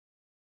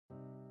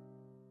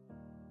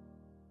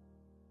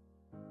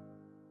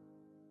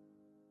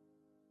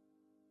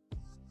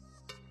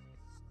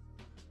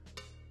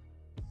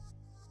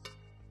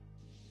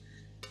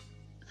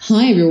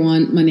Hi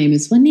everyone, my name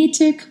is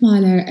Juanita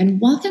Kamala and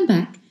welcome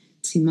back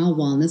to my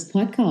wellness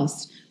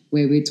podcast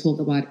where we talk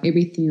about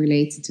everything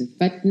related to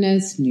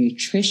fitness,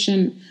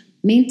 nutrition,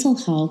 mental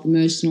health,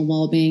 emotional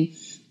well-being,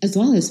 as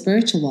well as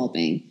spiritual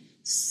well-being.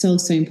 So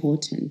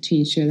important to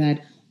ensure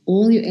that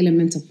all your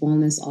elements of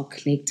wellness are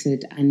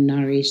collected and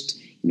nourished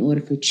in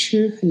order for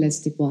true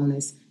holistic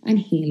wellness and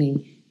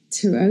healing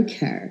to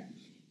occur.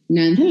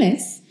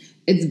 Nonetheless,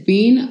 it's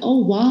been a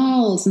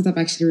while since I've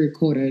actually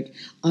recorded.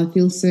 I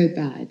feel so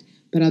bad.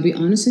 But I'll be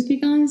honest with you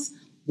guys,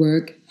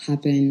 work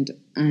happened.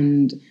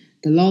 And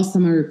the last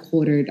time I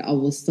recorded, I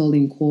was still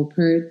in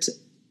corporate.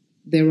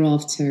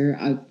 Thereafter,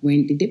 I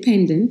went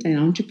independent and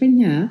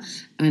entrepreneur.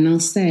 And I'll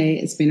say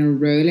it's been a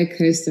roller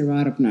coaster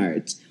ride of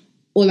note.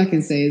 All I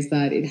can say is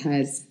that it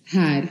has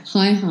had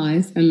high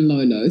highs and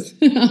low lows.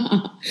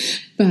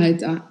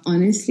 But I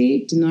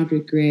honestly do not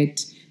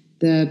regret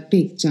the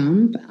big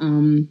jump.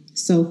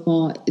 So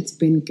far, it's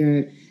been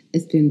good.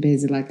 It's been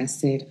busy, like I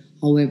said.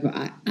 However,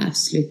 I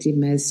absolutely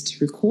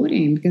missed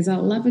recording because I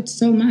love it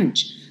so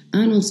much.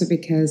 And also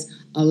because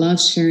I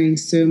love sharing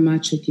so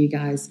much with you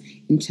guys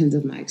in terms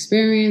of my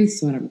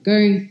experience, what I'm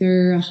going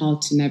through, how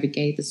to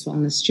navigate this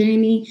wellness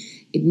journey.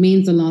 It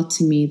means a lot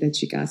to me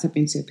that you guys have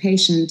been so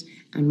patient,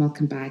 and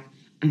welcome back.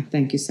 And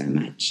thank you so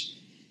much.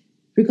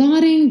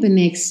 Regarding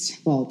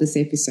this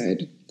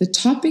episode, the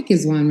topic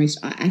is one which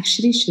I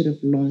actually should have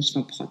launched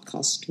my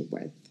podcast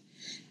with.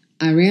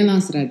 I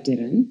realized that I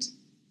didn't.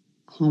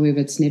 However,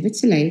 it's never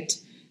too late,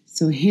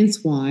 so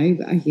hence why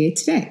we are here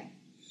today.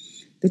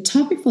 The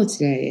topic for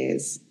today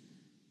is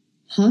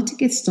how to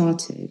get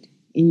started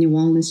in your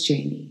wellness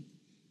journey.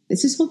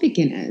 This is for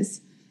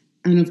beginners,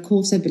 and of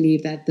course, I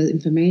believe that the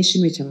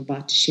information which I'm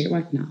about to share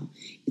right now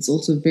is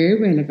also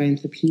very relevant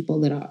for people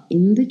that are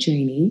in the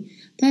journey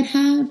that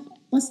have,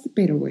 what's the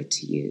better word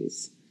to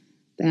use,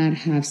 that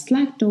have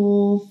slacked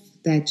off,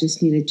 that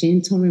just need a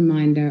gentle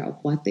reminder of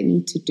what they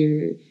need to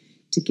do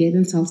to get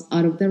themselves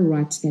out of the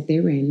rut that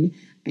they're in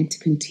and to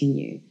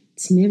continue.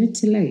 It's never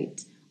too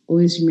late.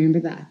 Always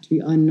remember that.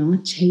 We are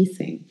not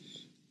chasing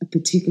a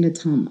particular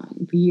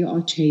timeline. We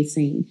are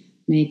chasing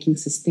making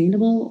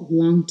sustainable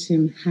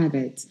long-term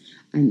habits.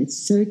 And it's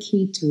so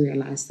key to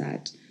realize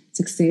that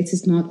success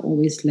is not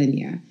always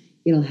linear.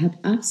 It'll have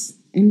ups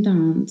and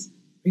downs.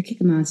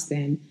 Recognize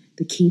them.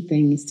 The key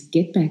thing is to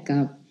get back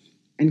up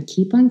and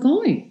keep on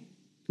going.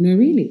 No,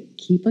 really,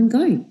 keep on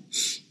going.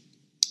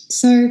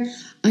 So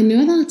I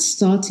know that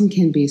starting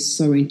can be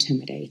so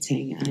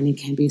intimidating and it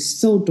can be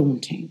so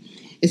daunting,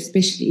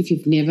 especially if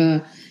you've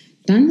never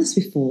done this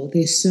before.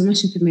 There's so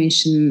much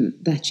information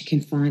that you can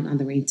find on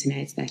the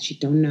internet that you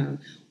don't know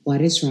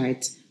what is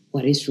right,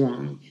 what is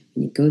wrong.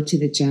 When you go to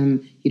the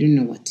gym, you don't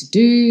know what to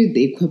do.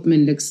 The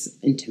equipment looks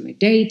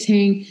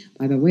intimidating.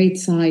 By the weight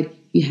side,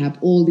 you have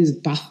all these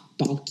buff,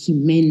 bulky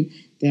men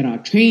that are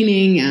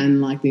training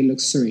and like they look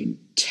so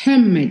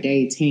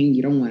intimidating.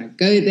 You don't want to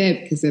go there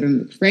because they don't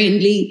look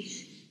friendly.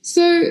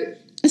 So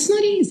it's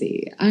not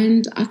easy,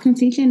 and I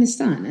completely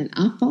understand. And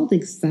I felt the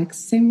exact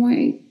same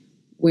way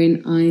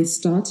when I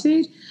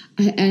started,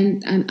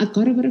 and I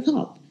got a bit of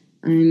help.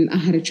 And I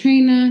had a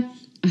trainer,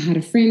 I had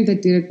a friend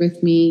that did it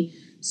with me.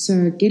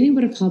 So getting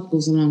a bit of help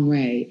goes a long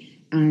way.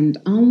 And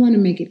I want to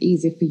make it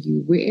easier for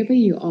you wherever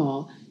you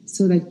are,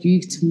 so that you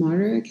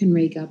tomorrow can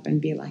wake up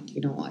and be like, you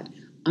know what,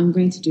 I'm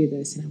going to do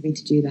this and I'm going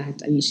to do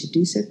that, and you should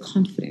do so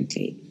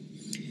confidently.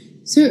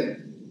 So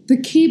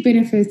the key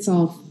benefits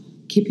of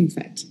keeping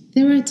fit,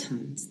 there are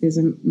tons. There's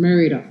a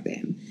myriad of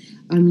them.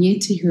 I'm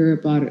yet to hear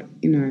about,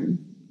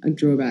 a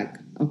drawback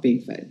of being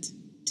fit,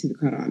 to be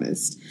quite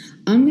honest.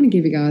 I'm going to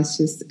give you guys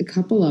just a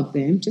couple of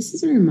them, just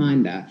as a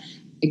reminder,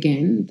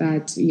 again,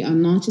 that we are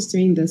not just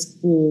doing this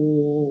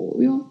for,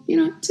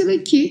 to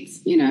look cute,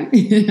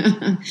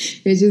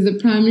 which is the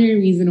primary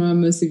reason why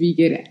most of you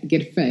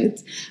get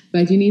fit.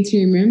 But you need to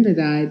remember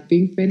that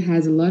being fit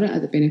has a lot of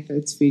other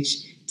benefits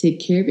which take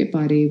care of your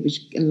body,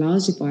 which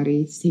allows your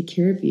body to take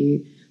care of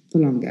you for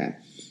longer.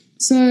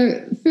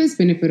 So first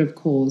benefit, of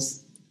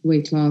course,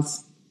 weight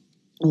loss,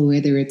 or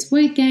whether it's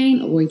weight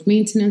gain or weight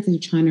maintenance that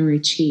you're trying to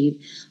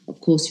achieve. Of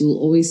course, you will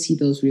always see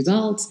those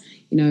results.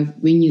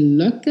 When you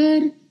look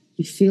good,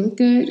 you feel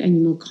good, and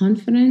you're more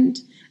confident,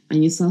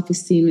 and your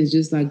self-esteem is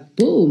just like,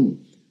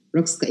 boom,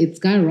 it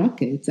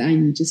skyrockets,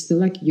 and you just feel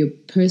like your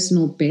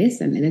personal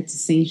best. And that's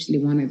essentially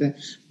one of the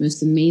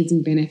most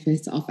amazing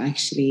benefits of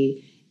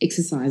actually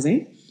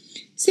exercising.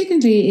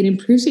 Secondly, it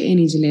improves your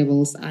energy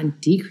levels and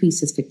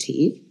decreases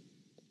fatigue.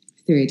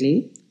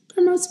 Thirdly,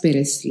 promotes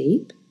better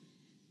sleep.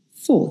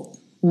 Fourth,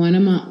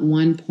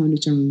 one point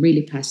which I'm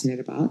really passionate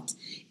about,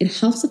 it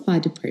helps to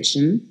fight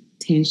depression,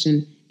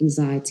 tension,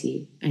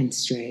 anxiety, and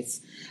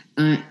stress.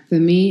 For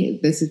me,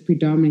 this is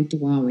predominantly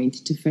why I went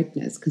into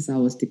fitness, because I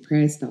was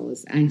depressed, I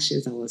was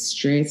anxious, I was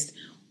stressed,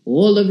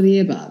 all of the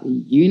above,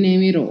 you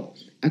name it all.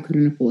 I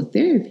couldn't afford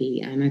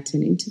therapy, and I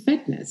turned into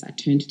fitness. I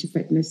turned to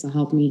fitness to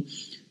help me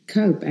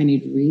cope, and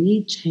it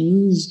really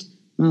changed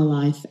my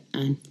life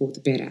and for the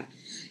better.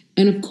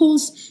 And of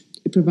course,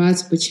 it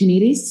provides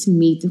opportunities to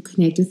meet and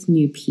connect with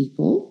new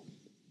people.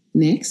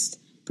 Next,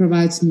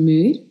 provides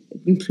mood,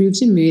 It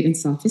improves your mood and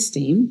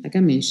self-esteem, like I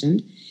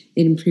mentioned.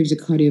 It improves your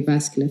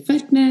cardiovascular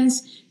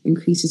fitness,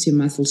 increases your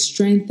muscle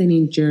strength and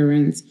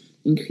endurance,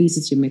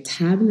 increases your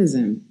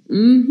metabolism,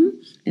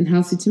 and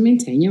helps you to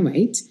maintain your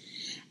weight.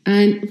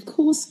 And of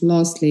course,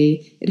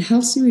 lastly, it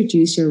helps to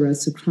reduce your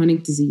risk of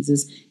chronic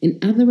diseases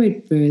and other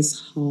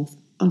adverse health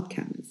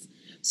outcomes.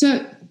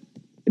 So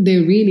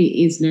there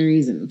really is no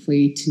reason for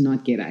you to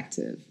not get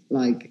active.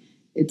 Like,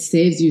 it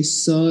saves you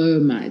so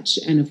much.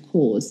 And of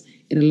course,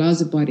 it allows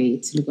the body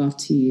to look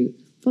after you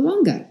for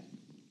longer.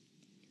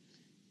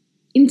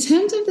 In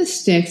terms of the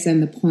steps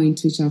and the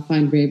points, which I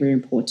find very, very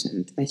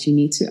important that you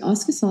need to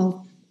ask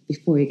yourself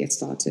before you get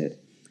started.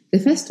 The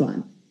first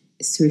one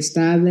is to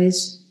establish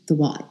the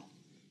why.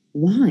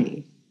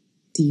 Why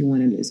do you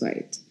want to lose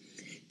weight?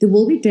 There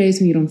will be days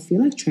when you don't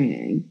feel like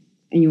training,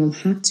 and you will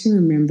have to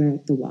remember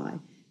the why,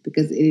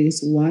 because it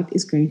is what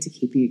is going to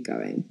keep you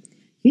going.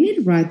 You need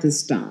to write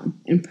this down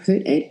and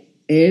put it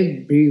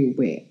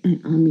everywhere,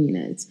 and I mean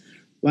it.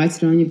 Write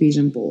it on your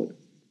vision board,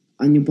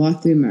 on your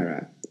bathroom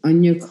mirror,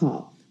 on your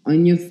car,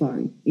 on your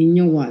phone, in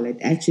your wallet,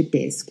 at your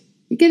desk.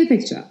 You get the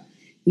picture.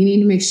 You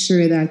need to make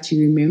sure that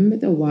you remember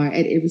the why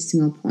at every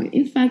single point.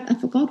 In fact, I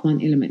forgot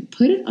one element.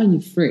 Put it on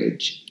your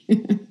fridge.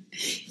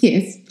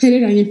 Yes, put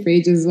it on your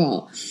fridge as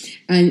well.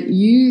 And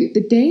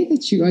the day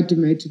that you are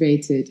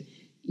demotivated,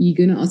 you're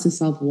going to ask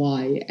yourself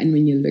why. And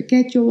when you look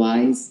at your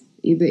whys,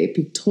 either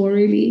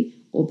pictorially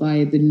or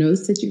by the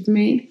notes that you've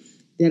made,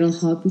 that'll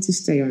help you to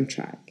stay on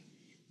track.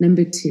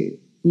 Number 2,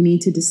 you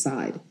need to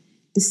decide.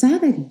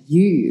 Decide that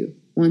you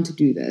want to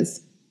do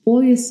this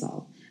for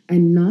yourself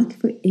and not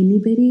for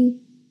anybody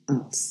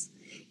else.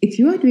 If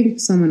you are doing it for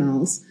someone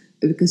else,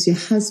 because your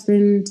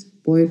husband,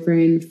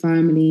 boyfriend,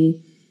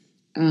 family,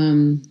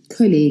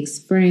 colleagues,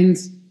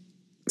 friends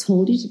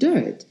told you to do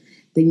it,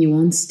 then you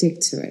won't stick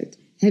to it.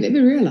 Have you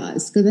ever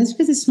realized?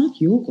 Because it's not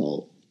your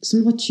goal. It's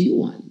not what you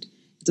want.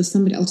 It's what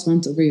somebody else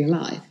wants over your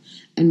life.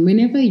 And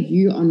whenever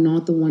you are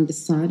not the one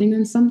deciding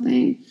on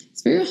something,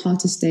 it's very hard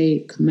to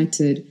stay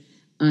committed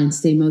and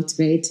stay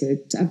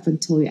motivated up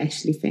until you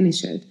actually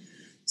finish it.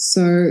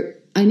 So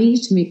I need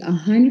you to make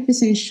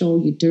 100% sure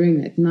you're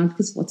doing it, not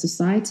because what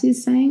society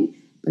is saying,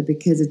 but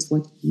because it's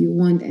what you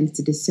want and it's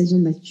a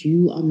decision that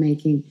you are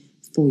making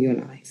for your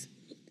life.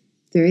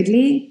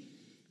 Thirdly,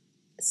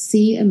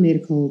 see a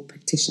medical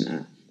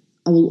practitioner.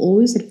 I will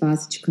always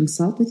advise that you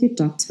consult with your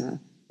doctor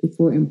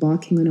before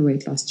embarking on a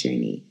weight loss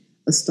journey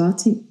or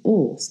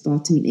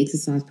starting an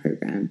exercise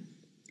program.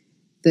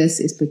 This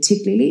is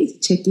particularly to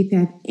check if you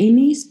have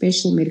any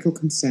special medical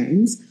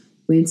concerns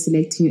when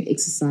selecting your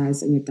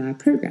exercise and your diet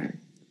program.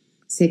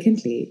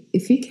 Secondly,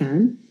 if you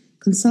can,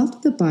 consult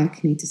with a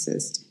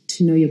biokineticist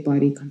to know your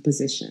body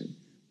composition.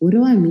 What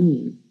do I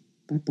mean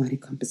by body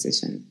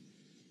composition?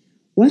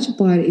 What your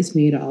body is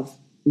made of,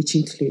 which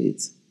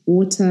includes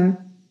water,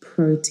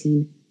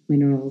 protein,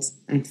 minerals,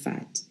 and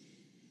fat.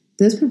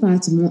 This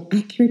provides a more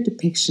accurate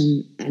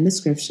depiction and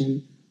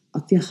description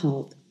of your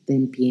health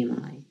than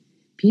BMI.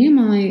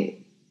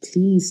 BMI,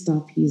 please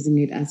stop using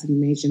it as a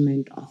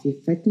measurement of your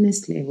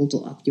fitness levels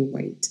or of your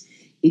weight.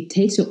 It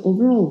takes your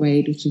overall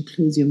weight, which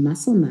includes your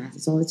muscle mass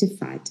as well as your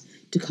fat,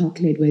 to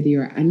calculate whether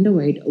you're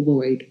underweight,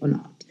 overweight, or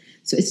not.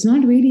 So it's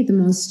not really the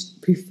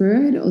most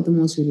preferred or the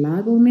most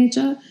reliable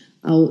measure.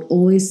 I would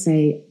always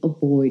say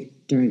avoid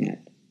doing it.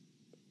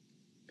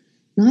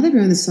 Now that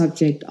we're on the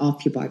subject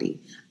of your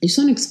body, I just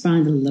want to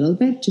expand a little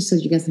bit just so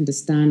you guys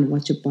understand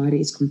what your body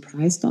is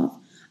comprised of.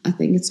 I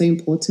think it's so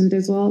important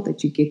as well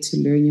that you get to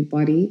learn your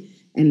body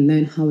and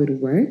learn how it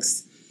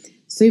works.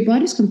 So your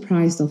body is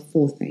comprised of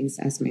 4 things,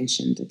 as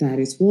mentioned. That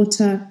is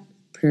water,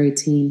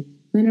 protein,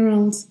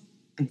 minerals,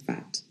 and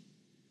fat.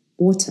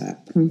 Water,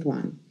 point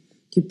 1.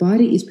 Your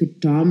body is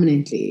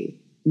predominantly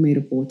made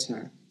of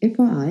water.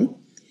 FYI,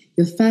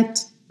 your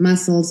fat,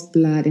 muscles,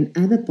 blood, and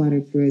other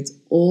body fluids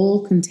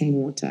all contain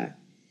water.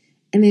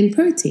 And then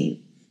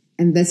protein.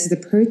 And this is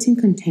the protein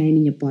contained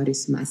in your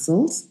body's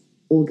muscles,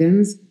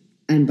 organs,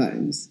 and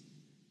bones.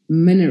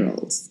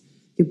 Minerals.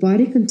 Your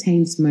body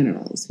contains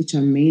minerals, which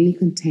are mainly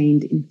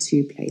contained in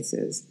 2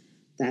 places.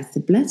 That's the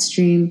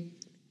bloodstream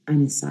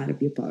and inside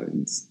of your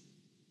bones.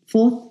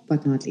 Fourth,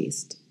 but not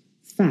least,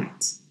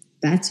 fat.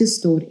 That's your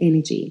stored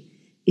energy.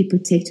 It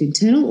protects your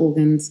internal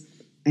organs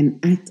and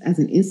acts as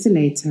an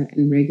insulator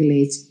and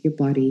regulates your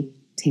body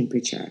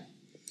temperature.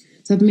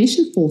 So I've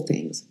mentioned 4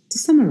 things. To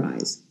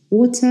summarize,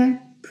 water,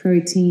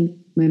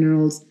 protein,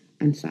 minerals,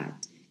 and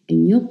fat.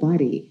 And your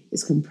body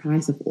is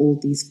comprised of all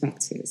these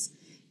factors.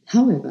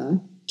 However,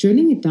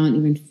 drilling it down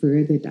even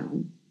further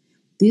down,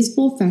 these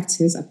 4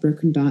 factors are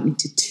broken down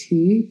into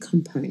 2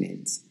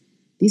 components.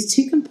 These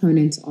 2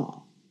 components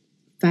are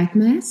fat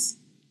mass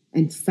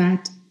and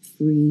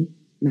fat-free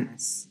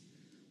mass.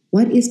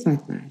 What is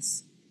fat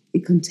mass?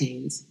 It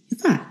contains your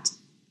fat.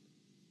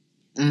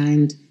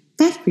 And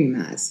fat-free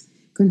mass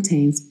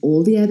contains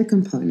all the other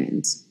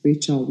components,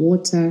 which are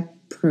water,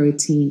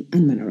 protein,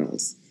 and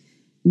minerals.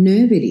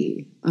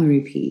 Nobody, I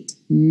repeat,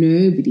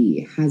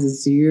 nobody has a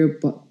zero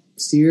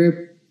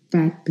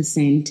fat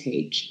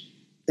percentage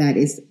that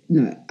is,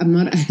 no, I'm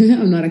not,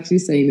 I'm not actually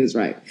saying this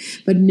right,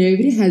 but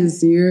nobody has a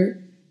zero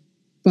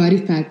body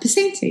fat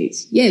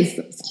percentage. Yes,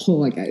 that's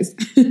all, guys.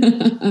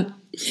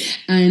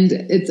 And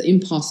it's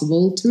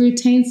impossible to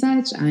retain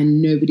such, and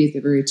nobody's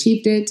ever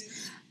achieved it.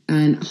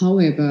 And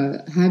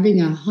however, having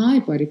a high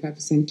body fat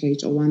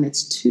percentage or one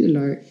that's too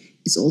low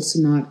is also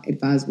not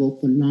advisable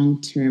for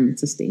long-term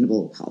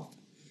sustainable health.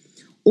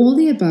 All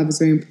the above is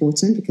very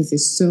important because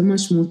there's so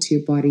much more to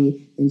your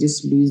body than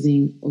just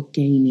losing or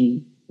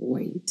gaining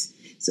weight.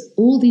 So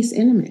all these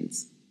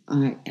elements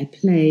are at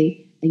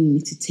play, and you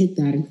need to take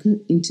that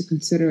into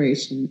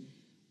consideration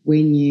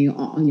when you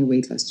are on your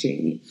weight loss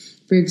journey.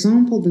 For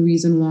example, the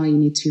reason why you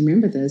need to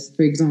remember this,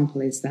 for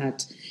example, is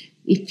that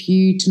if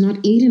you do not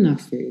eat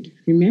enough food,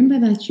 remember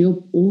that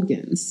your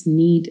organs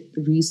need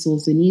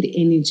resources, they need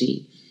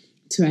energy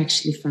to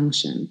actually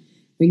function.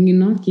 When you're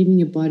not giving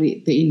your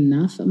body the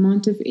enough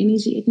amount of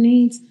energy it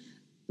needs,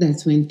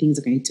 that's when things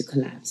are going to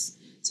collapse.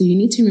 So you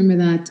need to remember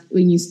that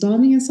when you're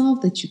starving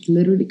yourself, that you're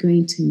literally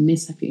going to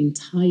mess up your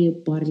entire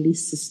bodily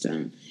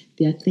system.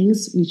 There are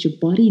things which your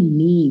body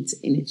needs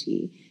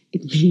energy.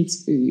 It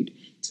needs food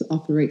to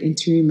operate and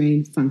to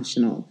remain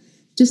functional.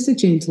 Just a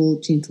gentle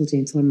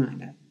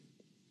reminder.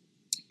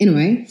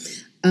 Anyway,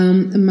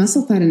 a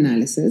muscle fat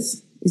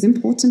analysis is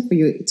important for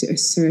you to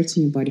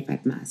ascertain your body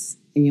fat mass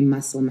and your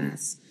muscle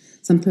mass.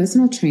 Some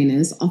personal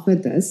trainers offer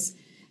this,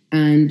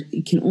 and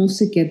you can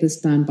also get this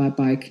done by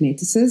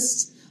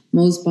biokineticists.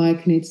 Most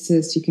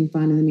biokineticists you can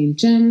find them in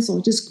gyms or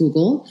just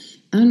Google.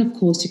 And of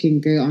course, you can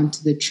go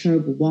onto the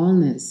CHRB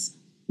Wellness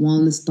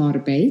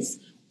database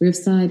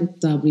website at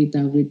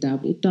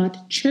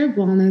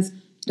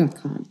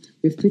www.chrbwellness.com.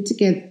 We've put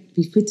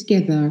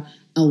together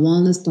a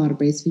wellness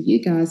database for you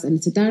guys, and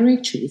it's a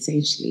directory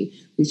essentially,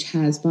 which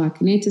has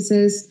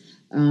biokineticists,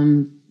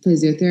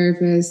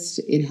 physiotherapists,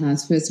 it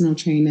has personal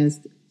trainers,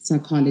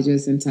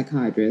 psychologists, and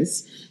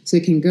psychiatrists. So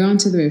you can go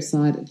onto the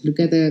website, look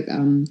at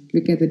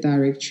the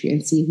directory,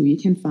 and see who you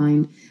can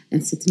find,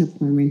 and set an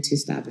appointment to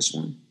establish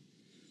one.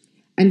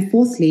 And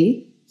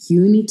fourthly,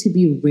 you need to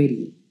be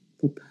ready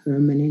for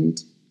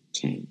permanent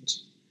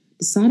change.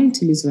 Deciding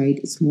to lose weight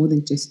is more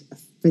than just a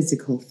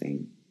physical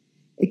thing.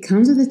 It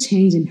comes with a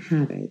change in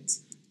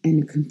habits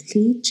and a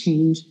complete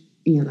change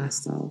in your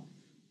lifestyle,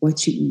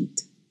 what you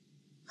eat,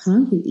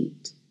 how you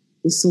eat,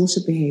 your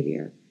social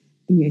behavior,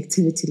 and your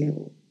activity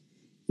level.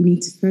 You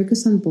need to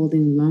focus on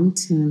building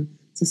long-term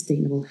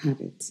sustainable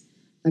habits.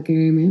 Like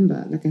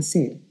I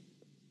said,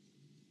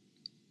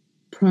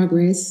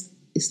 progress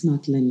is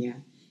not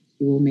linear.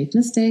 You will make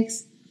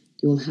mistakes.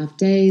 You will have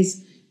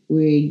days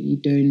where you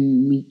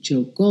don't meet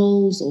your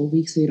goals or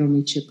weeks where you don't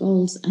reach your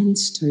goals, and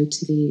it's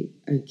totally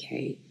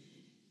okay.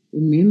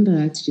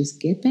 Remember to just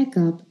get back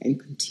up and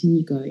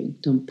continue going.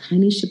 Don't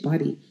punish your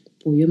body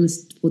for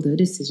the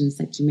decisions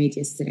that you made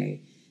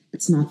yesterday.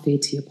 It's not fair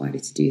to your body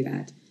to do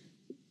that.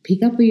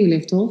 Pick up where you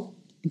left off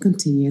and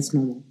continue as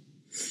normal.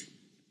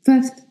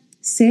 Fifth,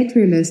 set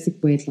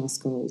realistic weight loss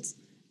goals.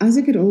 As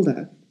we get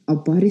older, our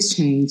bodies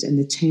change, and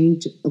they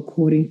change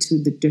according to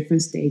the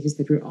different stages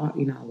that we are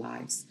in our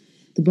lives.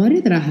 The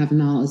body that I have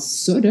now is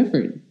so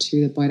different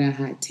to the body I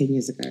had 10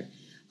 years ago.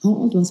 How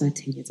old was I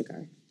 10 years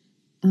ago?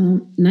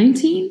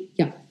 19?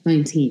 Yeah,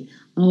 19.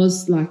 I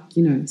was like,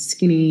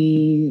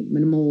 skinny,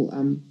 minimal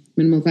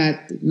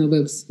fat, no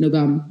boobs, no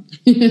bum.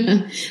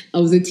 I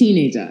was a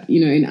teenager,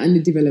 an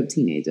underdeveloped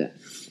teenager.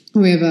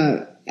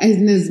 However,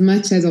 as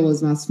much as I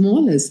was my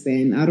smallest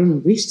then, I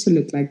don't wish to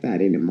look like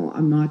that anymore.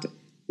 I'm not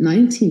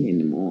 19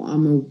 anymore.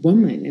 I'm a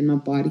woman, and my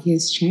body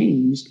has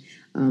changed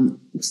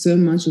so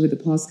much over the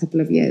past couple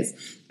of years.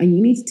 And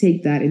you need to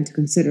take that into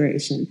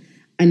consideration.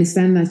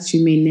 Understand that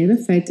you may never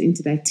fit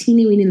into that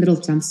teeny weeny little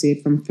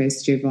jumpsuit from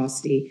first year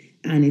varsity,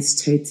 and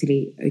it's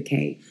totally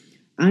okay.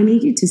 I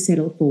need you to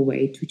settle for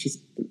weight, which is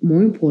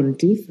more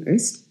importantly,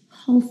 first,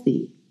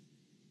 healthy.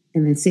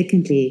 And then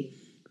secondly,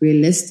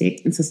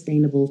 realistic and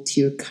sustainable to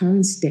your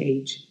current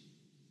stage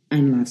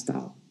and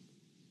lifestyle.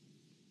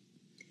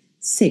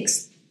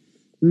 Sixth,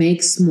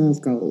 make small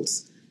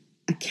goals.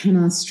 I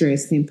cannot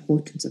stress the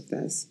importance of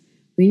this.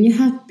 When you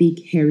have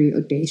big, hairy,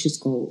 audacious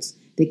goals,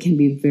 they can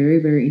be very,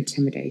 very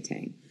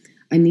intimidating.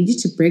 I need you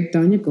to break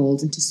down your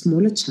goals into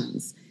smaller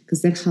chunks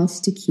because that helps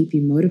to keep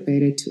you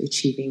motivated to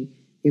achieving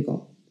your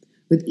goal.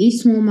 With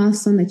each small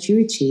milestone that you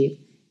achieve,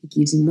 it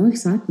gives you more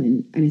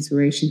excitement and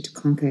inspiration to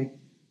conquer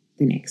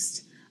the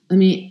next. I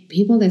mean,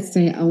 people that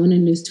say, I want to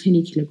lose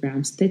 20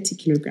 kilograms, 30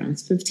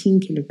 kilograms, 15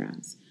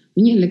 kilograms.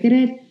 When you look at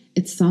it,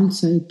 it sounds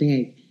so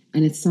big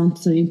and it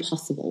sounds so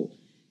impossible.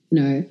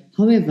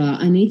 However,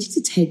 I need you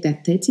to take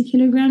that 30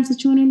 kilograms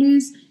that you want to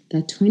lose,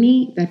 that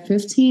 20, that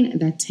 15,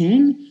 that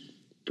 10,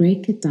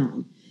 break it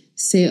down.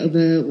 Say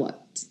over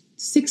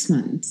 6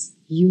 months,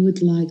 you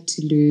would like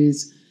to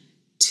lose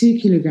 2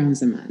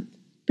 kilograms a month.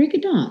 Break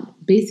it down.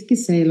 Basically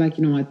say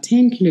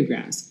 10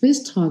 kilograms.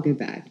 First target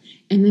that,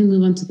 and then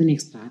move on to the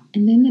next 5,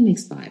 and then the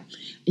next 5.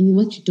 And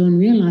what you don't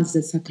realize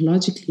is that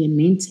psychologically and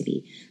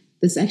mentally,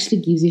 this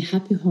actually gives you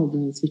happy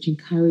hormones, which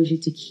encourage you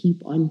to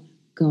keep on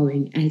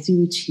going as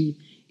you achieve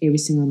every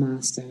single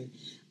milestone.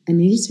 I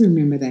need you to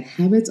remember that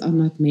habits are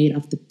not made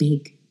of the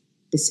big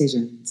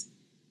decisions.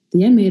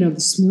 They are made of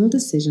the small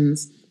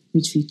decisions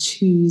which we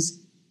choose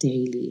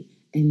daily.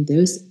 And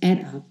those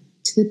add up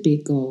to the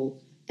big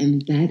goal.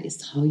 And that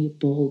is how you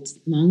build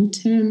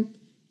long-term,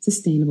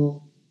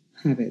 sustainable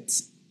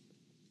habits.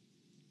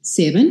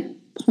 7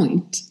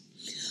 point.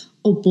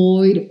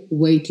 Avoid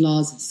weight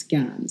loss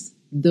scams.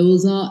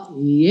 Those are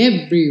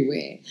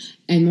everywhere.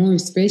 And more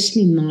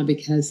especially now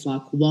because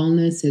like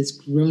wellness has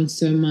grown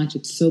so much.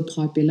 It's so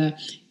popular.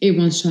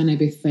 Everyone's trying to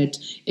be fit.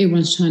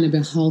 Everyone's trying to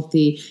be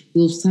healthy.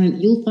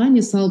 You'll find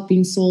yourself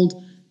being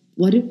sold,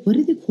 what do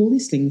they call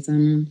these things?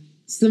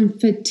 Slim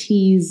Fit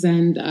teas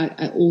and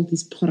all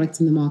these products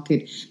in the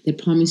market that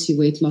promise you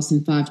weight loss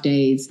in 5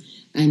 days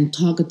and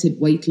targeted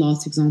weight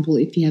loss. For example,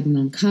 if you have an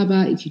non-carb,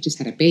 if you just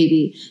had a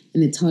baby,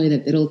 and they tell you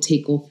that it'll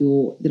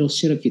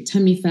shed off your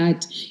tummy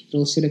fat,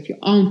 it'll shed off your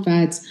arm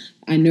fats.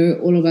 I know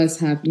all of us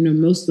have,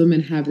 most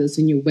women have this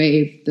when you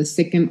wave the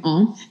second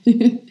arm.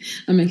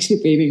 I'm actually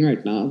waving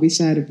right now. I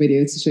wish I had a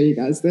video to show you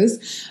guys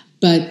this.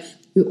 But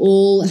we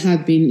all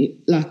have been,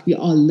 we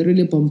are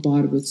literally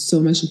bombarded with so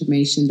much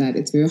information that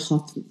it's very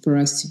hard for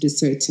us to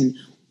discern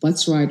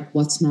what's right,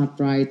 what's not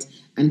right,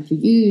 and for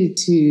you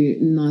to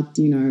not,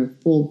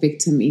 fall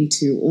victim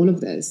into all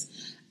of this.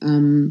 What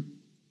I'm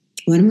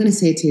going to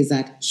say to you is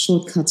that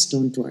shortcuts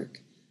don't work.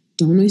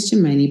 Don't waste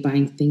your money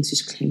buying things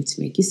which claim to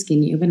make you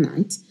skinny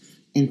overnight,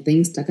 and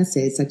things, like I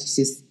said, such as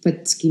just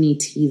fit skinny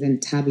teas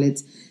and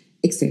tablets,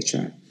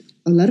 etc.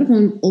 A lot of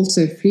women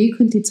also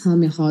frequently tell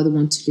me how they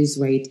want to lose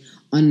weight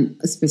on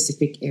a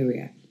specific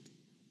area.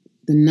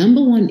 The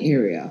number one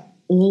area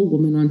all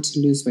women want to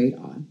lose weight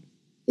on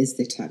is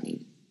their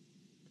tummy.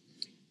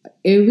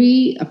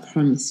 I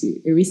promise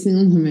you, every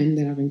single woman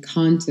that I've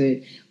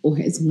encountered or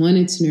has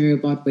wanted to know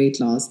about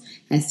weight loss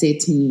has said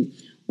to me,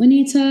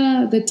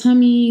 Juanita, the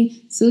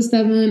tummy, so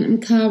stubborn,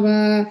 I'm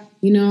kava,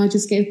 I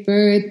just gave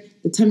birth,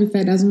 the tummy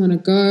fat doesn't want to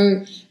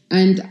go.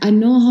 And I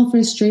know how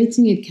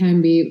frustrating it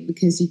can be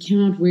because you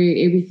cannot wear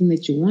everything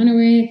that you want to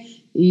wear.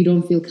 You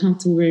don't feel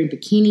comfortable wearing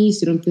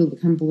bikinis. You don't feel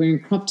comfortable wearing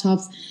crop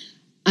tops.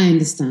 I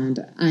understand.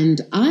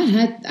 And I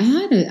had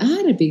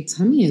a big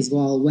tummy as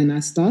well when I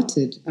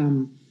started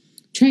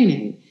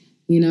training,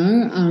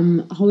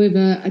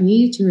 However, I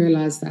need you to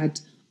realize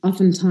that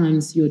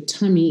oftentimes your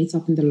tummy is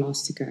often the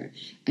last to go.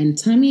 And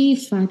tummy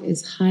fat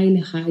is highly,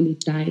 highly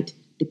diet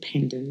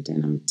dependent.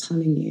 And I'm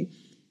telling you,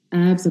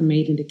 abs are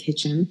made in the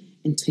kitchen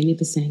and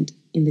 20%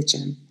 in the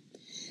gym.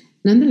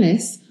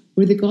 Nonetheless,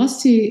 with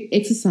regards to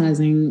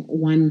exercising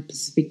one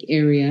specific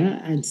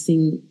area and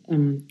seeing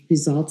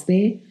results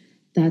there,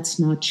 that's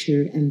not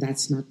true and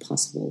that's not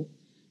possible.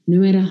 No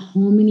matter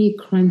how many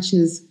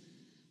crunches,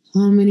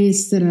 how many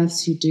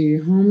sit-ups you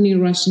do, how many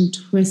Russian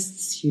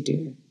twists you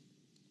do,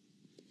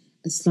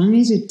 as long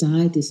as your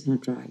diet is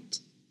not right,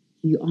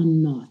 you are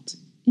not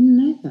and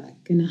never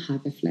going to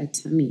have a flat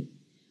tummy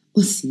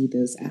or see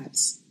those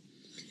abs.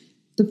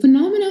 The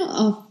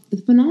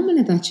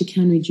phenomena that you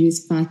can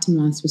reduce fat in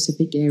one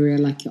specific area,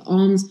 like your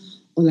arms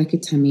or like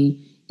your tummy,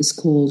 is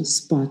called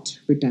spot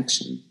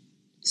reduction.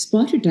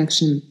 Spot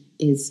reduction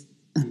is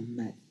a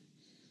myth.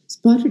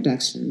 Spot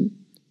reduction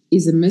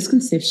is a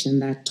misconception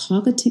that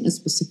targeting a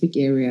specific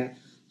area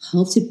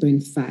helps you burn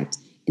fat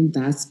in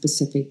that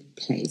specific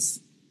place.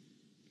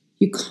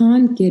 You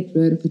can't get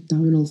rid of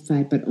abdominal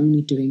fat by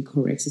only doing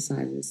core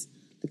exercises.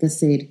 Like I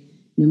said,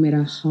 no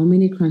matter how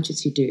many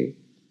crunches you do,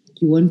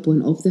 you won't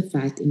burn off the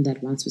fat in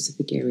that one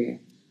specific area.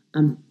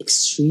 I'm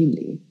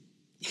extremely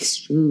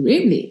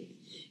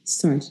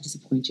sorry to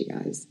disappoint you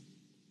guys.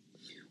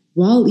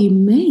 While you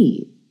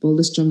may build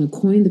a stronger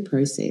core in the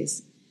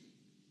process,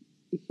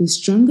 your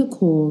stronger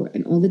core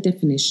and all the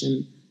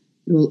definition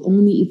will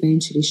only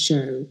eventually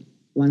show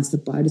once the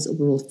body's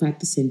overall fat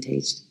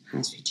percentage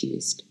has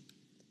reduced.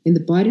 When the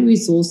body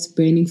resorts to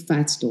burning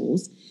fat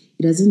stores,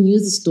 it doesn't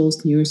use the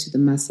stores nearest to the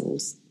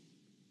muscles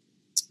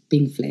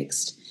being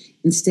flexed.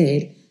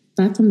 Instead,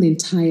 fat from the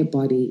entire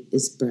body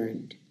is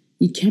burned.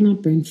 You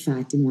cannot burn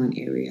fat in one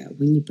area.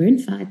 When you burn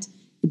fat,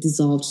 it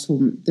dissolves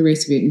from the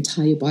rest of your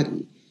entire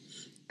body.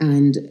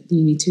 And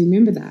you need to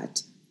remember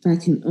that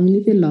fat can only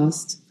be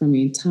lost from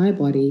your entire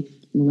body.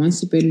 And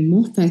once you burn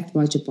more fat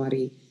throughout your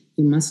body,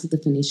 your muscle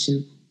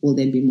definition will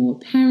then be more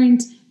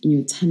apparent and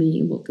your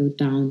tummy will go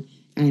down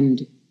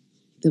and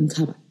the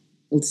mkaba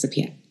will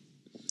disappear.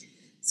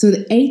 So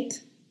the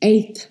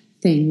eighth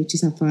thing, which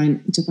I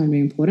find very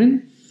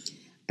important,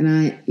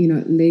 and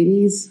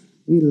ladies,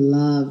 we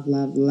love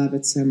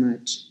it so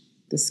much,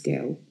 the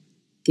scale.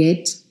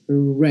 Get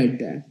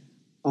rid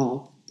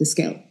of the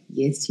scale.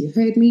 Yes, you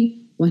heard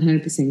me,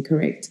 100%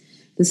 correct.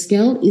 The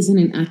scale isn't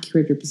an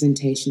accurate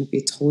representation of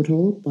your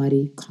total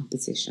body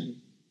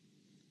composition.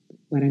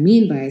 What I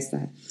mean by is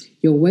that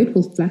your weight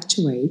will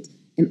fluctuate,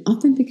 and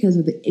often because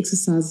of the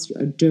exercises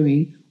you are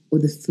doing or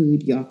the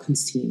food you are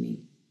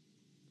consuming.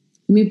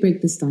 Let me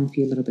break this down for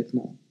you a little bit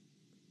more.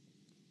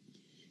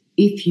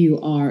 If you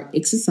are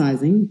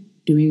exercising,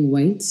 doing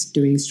weights,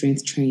 doing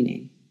strength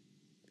training,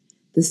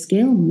 the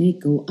scale may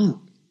go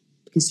up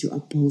because you are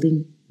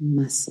building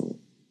muscle.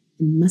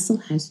 And muscle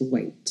has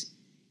weight.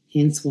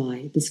 hence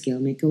why the scale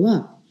may go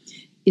up.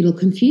 It'll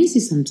confuse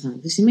you sometimes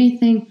because you may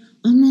think,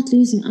 I'm not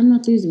losing,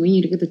 when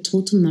you look at the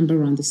total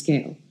number on the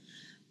scale.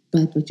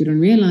 But what you don't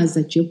realize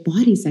is that your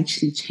body is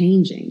actually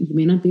changing. You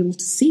may not be able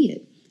to see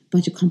it,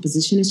 but your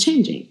composition is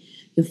changing.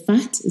 Your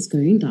fat is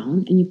going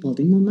down and you're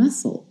building more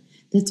muscle.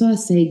 That's why I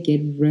say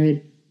get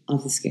rid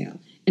of the scale.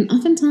 And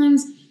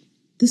oftentimes,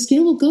 the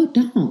scale will go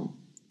down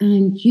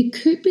and you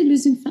could be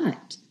losing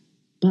fat,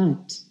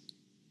 but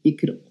you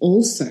could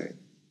also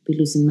be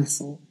losing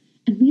muscle.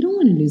 And we don't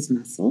want to lose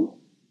muscle.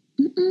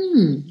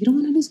 You don't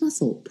want to lose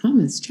muscle.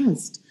 Promise,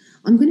 trust.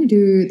 I'm going to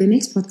do, the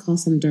next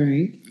podcast I'm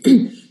doing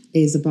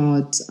is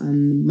about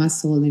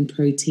muscle and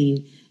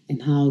protein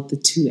and how the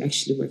two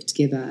actually work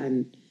together,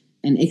 and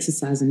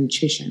exercise and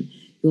nutrition.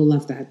 You'll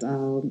love that.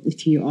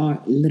 If you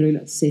are literally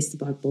obsessed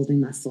about building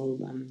muscle,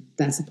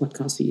 that's a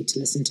podcast for you to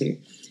listen to.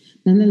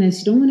 Nonetheless,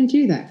 you don't want to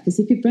do that because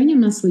if you burn your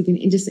muscle, you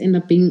can just end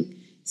up being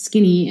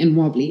skinny and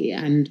wobbly,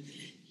 and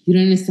you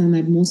don't understand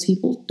that most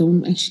people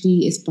don't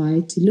actually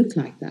aspire to look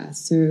like that.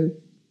 So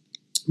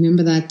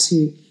remember that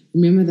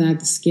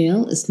the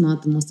scale is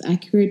not the most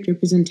accurate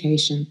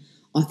representation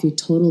of your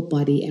total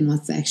body and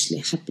what's actually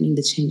happening,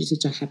 the changes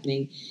which are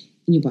happening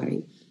in your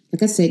body.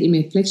 Like I said, it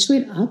may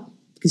fluctuate up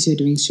because you're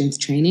doing strength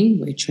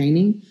training, weight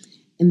training,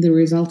 and the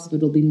result of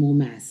it will be more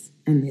mass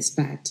and less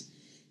fat.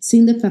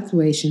 Seeing the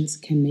fluctuations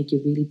can make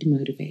you really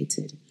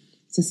demotivated.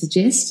 So I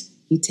suggest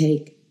you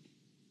take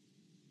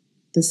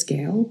the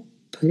scale,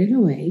 put it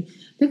away,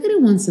 look at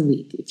it once a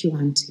week if you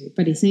want to,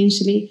 but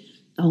essentially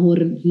I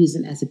wouldn't use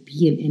it as a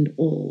be and end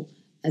all,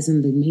 as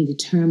in the main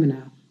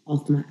determiner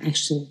of my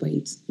actual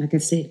weight. Like I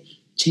said,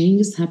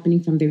 change is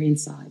happening from their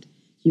inside.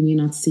 You may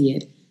not see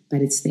it,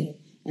 but it's there.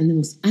 And the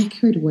most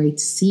accurate way to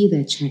see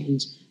that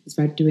change is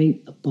by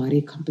doing a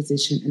body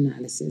composition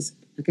analysis.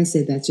 Like I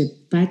said, that's your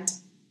fat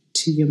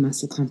to your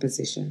muscle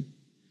composition.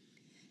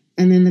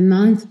 And then the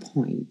 9th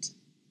point,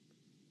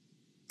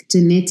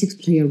 genetics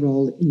play a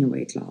role in your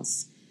weight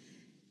loss.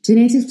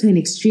 Genetics play an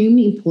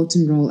extremely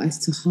important role as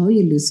to how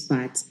you lose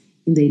fat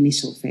in the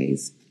initial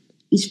phase.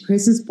 Each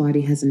person's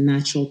body has a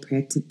natural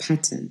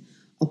pattern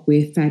of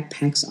where fat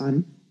packs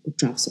on or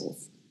drops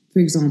off. For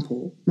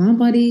example, my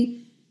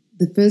body,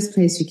 the first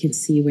place you can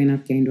see when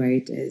I've gained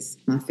weight is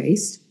my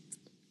face,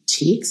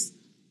 cheeks,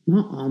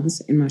 my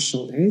arms and my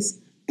shoulders,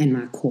 and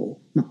my core.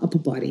 My upper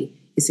body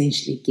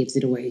essentially gives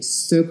it away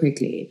so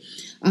quickly.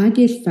 I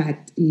get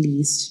fat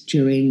least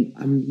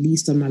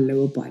on my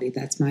lower body.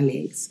 That's my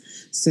legs.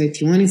 So if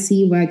you want to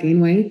see where I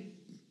gain weight,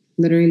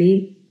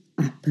 literally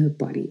upper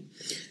body.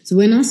 So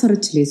when I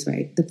started to lose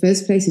weight, the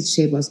first place it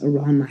shed was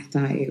around my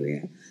thigh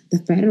area. The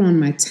fat around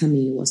my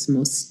tummy was the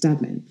most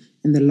stubborn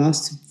and the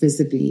last to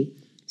visibly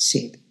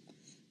shed.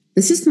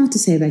 This is not to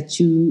say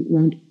that you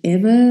won't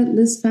ever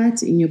lose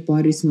fat in your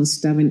body's most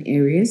stubborn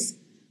areas,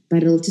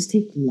 but it'll just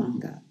take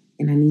longer,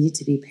 and I need you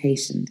to be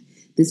patient.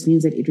 This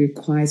means that it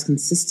requires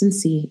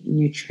consistency in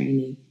your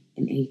training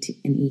and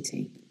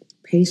eating.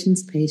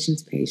 Patience,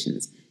 patience,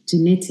 patience.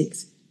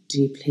 Genetics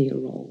do play a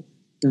role.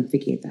 Don't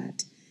forget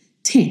that.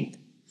 10th,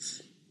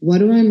 what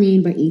do I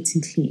mean by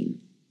eating clean?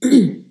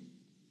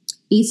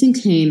 Eating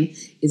clean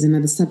is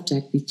another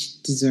subject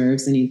which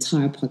deserves an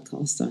entire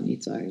podcast on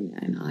its own,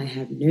 and I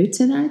have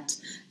noted that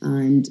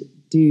and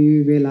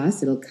do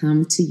realize it'll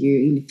come to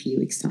you in a few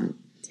weeks' time.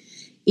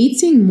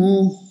 Eating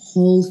more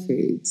whole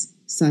foods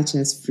such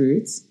as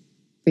fruits,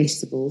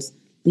 vegetables,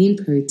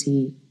 lean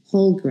protein,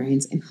 whole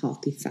grains, and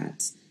healthy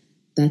fats.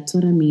 That's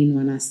what I mean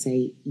when I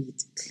say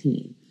eat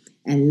clean.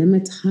 And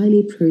limit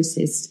highly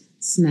processed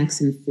snacks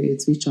and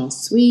foods, which are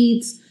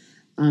sweets,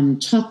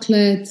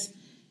 chocolate,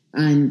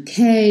 and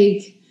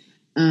cake,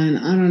 and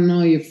I don't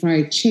know, your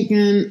fried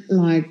chicken,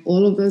 like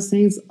all of those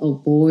things,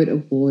 avoid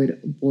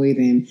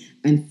them.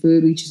 And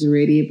food which has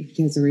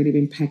already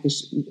been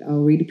packaged,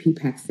 already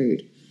pre-packed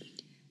food.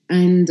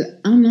 And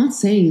I'm not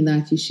saying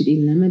that you should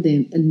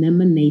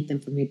eliminate them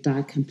from your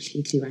diet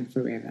completely and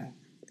forever.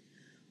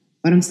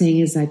 What I'm saying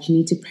is that you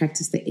need to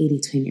practice the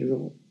 80-20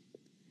 rule.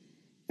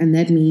 And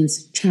that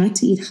means try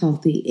to eat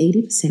healthy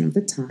 80% of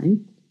the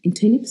time, and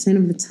 20%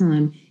 of the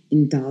time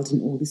indulge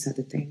in all these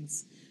other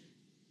things.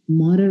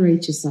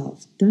 Moderate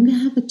yourself. Don't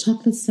have a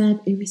chocolate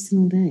slab every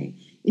single day.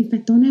 In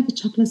fact, don't have a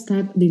chocolate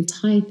slab, the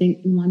entire thing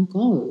in one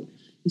go.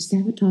 You're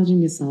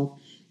sabotaging yourself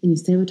and you're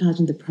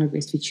sabotaging the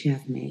progress which you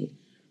have made.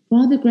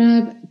 Rather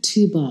grab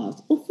 2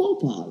 bars or 4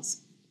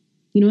 bars.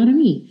 You know what I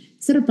mean?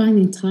 Instead of buying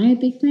the entire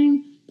big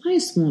thing, buy a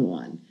small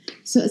one.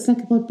 So it's like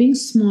about being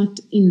smart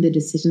in the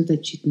decisions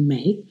that you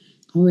make.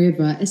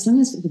 However, as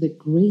long as for the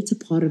greater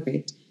part of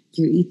it,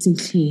 you're eating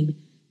clean,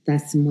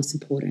 that's the most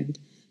important.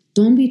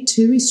 Don't be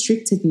too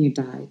restrictive in your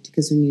diet,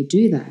 because when you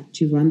do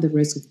that, you run the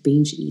risk of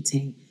binge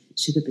eating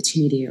should the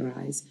opportunity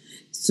arise.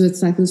 So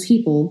it's like those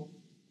people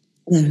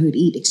that would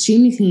eat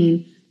extremely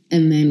clean,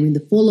 and then when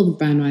they fall off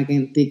the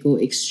bandwagon, they go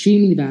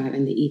extremely bad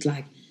and they eat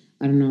like,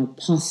 I don't know,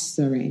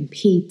 pasta and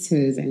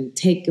pizzas and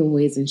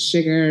takeaways and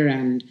sugar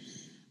and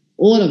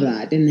all of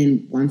that. And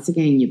then once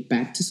again, you're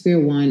back to square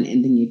one,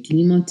 and then you're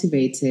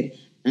demotivated.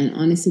 And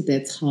honestly,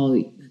 that's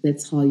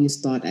how you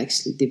start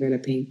actually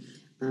developing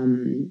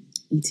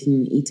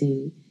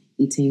eating,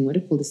 what do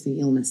you call this thing,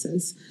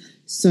 illnesses.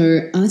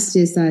 So us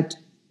is that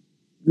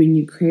when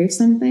you crave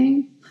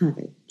something, have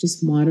it.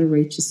 Just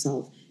moderate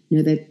yourself.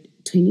 Know that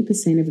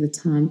 20% of the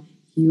time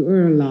you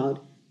are allowed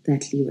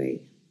that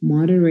leeway.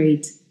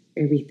 Moderate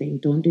everything.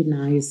 Don't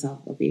deny yourself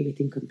of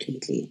everything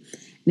completely.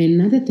 And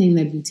another thing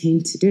that we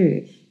tend to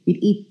do, we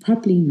eat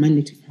properly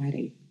Monday to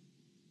Friday.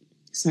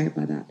 Sorry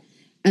about that.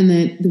 And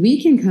then the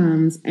weekend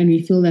comes and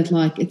we feel that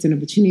like it's an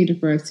opportunity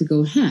for us to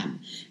go ham.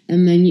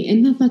 And then you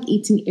end up like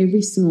eating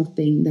every single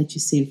thing that you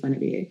see in front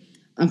of you.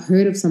 I've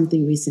heard of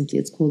something recently.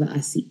 It's called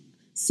the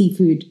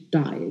seafood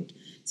diet.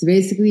 So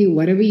basically,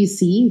 whatever you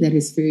see that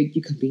is food,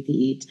 you completely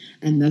eat.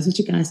 And that's what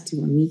you guys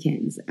do on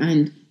weekends.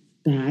 And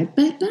bad.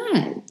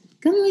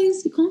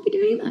 Guys, you can't be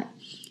doing that.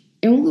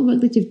 All the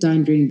work that you've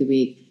done during the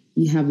week,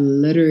 you have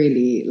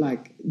literally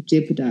like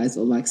jeopardized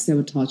or like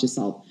sabotage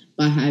yourself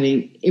by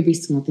having every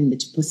single thing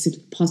that you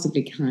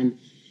possibly can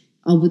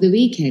over the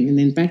weekend. And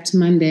then back to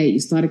Monday, you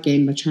start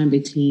again by trying to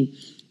be clean.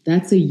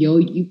 That's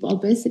you are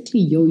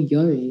basically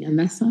yo-yoing, and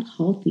that's not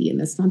healthy and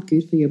that's not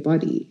good for your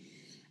body.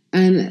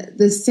 And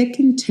the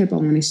second tip I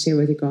want to share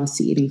with regards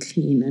to eating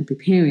clean and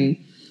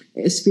preparing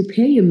is to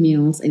prepare your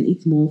meals and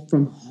eat more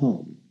from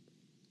home.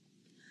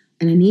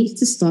 And I need you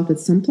to start with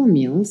simple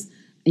meals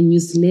and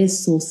use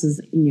less sauces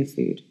in your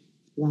food.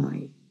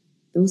 Why?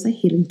 Those are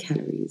hidden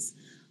calories.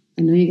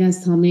 I know you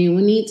guys tell me,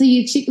 Juanita,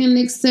 your chicken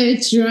looks so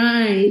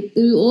dry.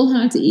 Do we all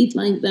have to eat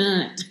like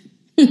that?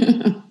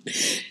 To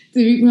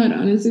be quite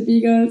honest with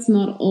you guys,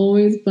 not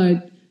always,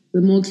 but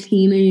the more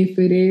cleaner your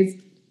food is,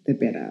 the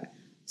better.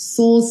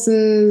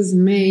 Sauces,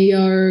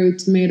 mayo,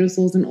 tomato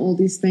sauce, and all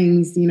these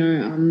things, they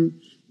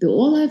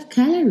all have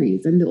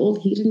calories and they're all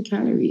hidden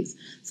calories.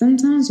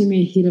 Sometimes you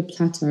may hit a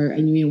plateau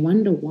and you may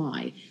wonder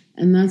why.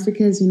 And that's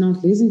because you're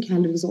not losing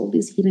calories, all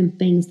these hidden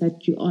things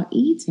that you are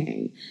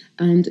eating.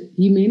 And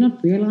you may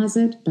not realize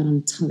it, but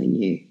I'm telling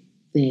you,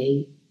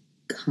 they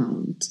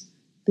count.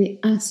 They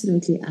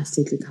absolutely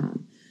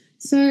count.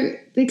 So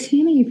the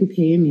cleaner you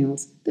prepare your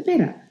meals, the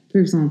better. For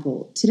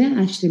example, today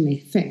I actually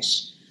made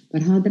fish.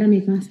 But how did I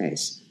make my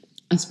fish?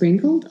 I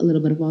sprinkled a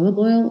little bit of olive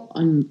oil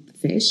on the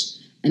fish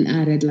and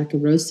added like a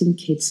roasted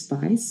kid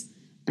spice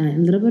and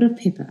a little bit of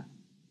pepper.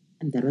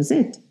 And that was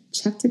it.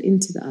 Chucked it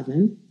into the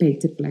oven,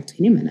 baked it for like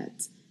 20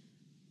 minutes.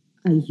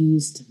 I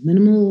used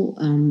minimal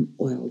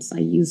oils. I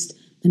used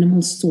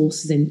minimal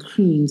sauces and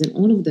creams and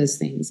all of those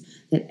things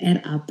that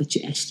add up but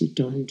you actually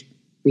don't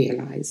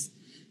realize.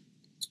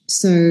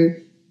 So,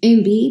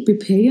 MB,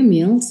 prepare your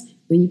meals.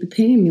 When you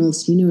prepare your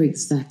meals, you know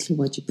exactly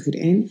what you put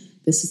in.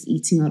 This is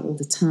eating out all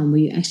the time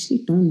where you actually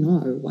don't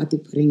know what they're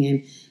putting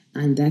in,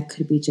 and that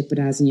could be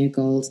jeopardizing your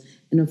goals.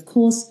 And of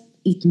course,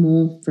 eat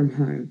more from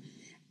home.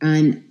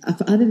 And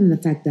other than the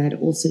fact that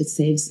also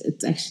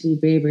it's actually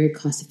very, very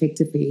cost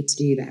effective for you to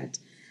do that.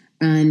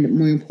 And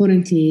more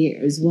importantly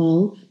as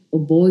well,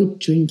 avoid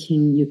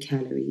drinking your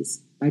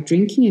calories. By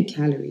drinking your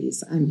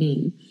calories, I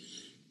mean,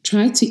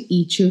 try to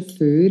eat your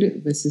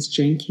food versus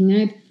drinking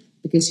it,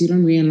 because you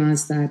don't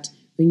realize that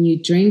when you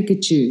drink a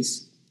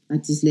juice,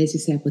 let's just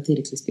say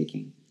hypothetically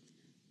speaking,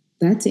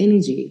 that's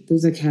energy,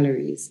 those are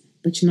calories,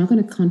 but you're not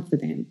going to count for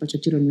them. But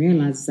what you don't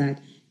realize is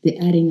that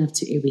they're adding up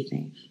to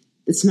everything.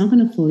 It's not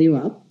going to fill you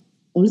up.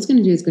 All it's going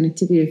to do is going to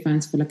tickle your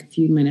fancy for like a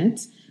few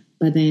minutes,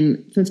 but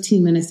then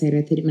 15 minutes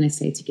later, 30 minutes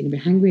later, you're going to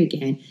be hungry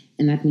again,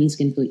 and that means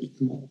you're going to go eat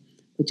more.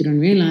 But you don't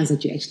realize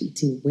that you're actually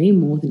eating way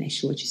more than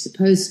actually what you're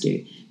supposed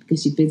to,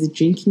 because you're busy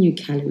drinking your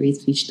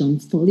calories, which don't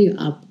fill you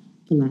up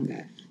for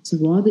longer. So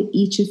rather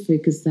eat your food,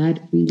 because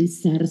that really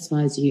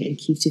satisfies you and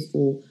keeps you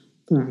full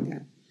for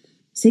longer.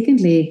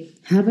 Secondly,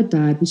 have a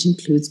diet which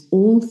includes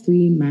all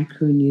 3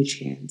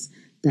 macronutrients.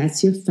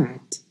 That's your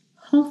fat,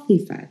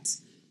 healthy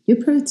fats,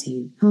 your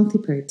protein, healthy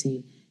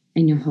protein,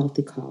 and your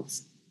healthy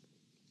carbs.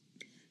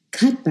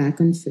 Cut back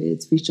on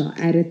foods which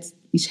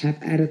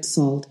have added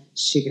salt,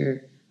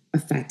 sugar, or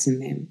fat in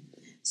them.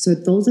 So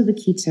those are the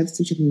key tips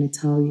which I'm going to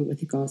tell you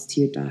with regards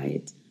to your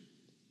diet.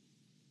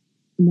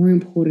 More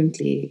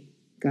importantly,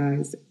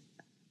 guys,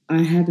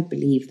 I have a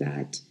belief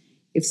that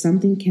if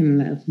something can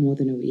live more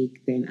than a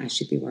week, then I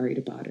should be worried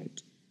about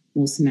it.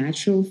 Most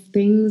natural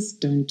things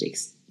don't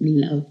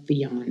live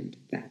beyond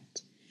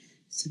that.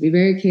 So be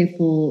very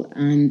careful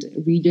and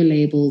read your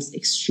labels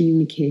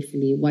extremely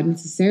carefully. What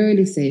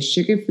necessarily says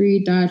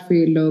sugar-free,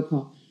 diet-free,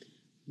 low-carb.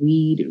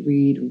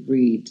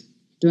 Read.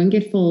 Don't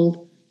get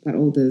fooled by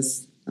all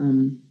this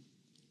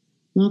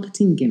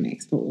marketing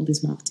gimmicks,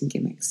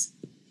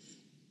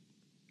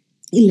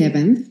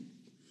 11th,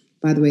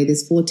 by the way,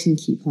 there's 14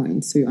 key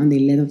points. So you're on the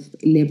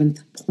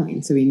 11th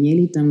point. So we're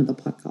nearly done with the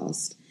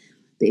podcast.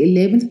 The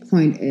 11th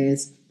point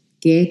is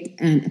get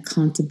an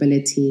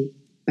accountability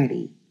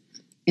buddy.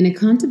 An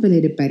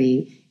accountability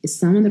buddy is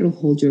someone that will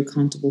hold you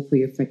accountable for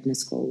your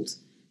fitness goals.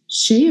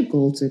 Share your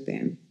goals with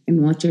them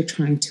and what you're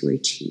trying to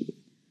achieve.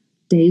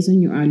 Days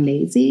when you are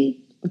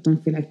lazy or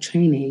don't feel like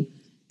training,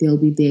 they'll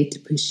be there to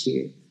push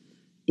you.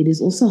 It is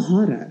also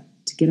harder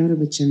to get out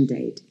of a gym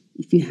date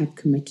if you have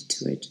committed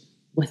to it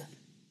with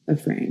a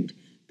friend.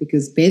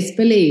 Because best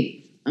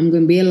believe, I'm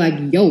going to be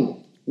like,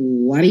 yo,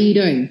 what are you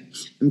doing?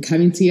 I'm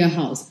coming to your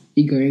house.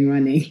 You're going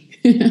running.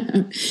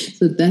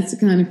 So that's the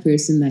kind of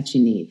person that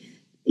you need.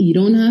 You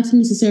don't have to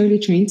necessarily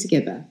train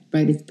together,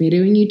 but it's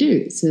better when you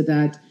do, so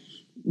that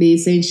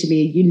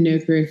essentially you know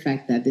for a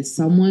fact that there's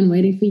someone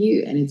waiting for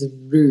you, and it's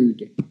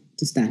rude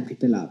to stand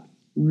people up.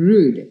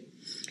 Rude.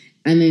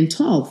 And then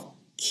 12,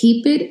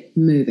 keep it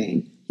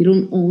moving. You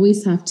don't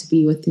always have to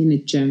be within a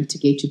gym to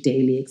get your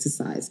daily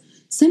exercise.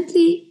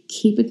 Simply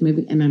keep it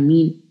moving, and I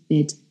mean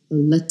it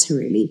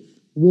literally.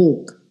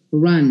 Walk,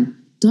 run,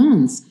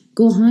 dance,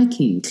 go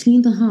hiking,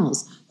 clean the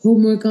house,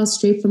 home workouts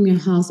straight from your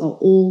house are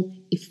all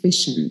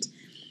efficient.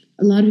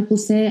 A lot of people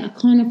say, I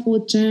can't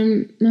afford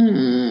gym.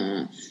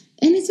 No.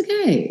 And it's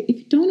okay. If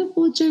you don't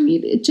afford gym,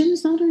 gym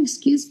is not an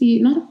excuse for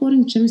you. Not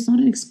affording gym is not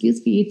an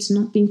excuse for you to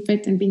not being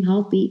fit and being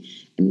healthy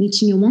and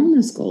reaching your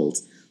wellness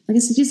goals. Like I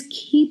said, just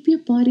keep your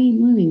body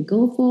moving.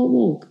 Go for a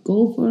walk.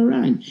 Go for a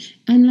run.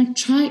 And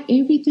try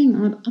everything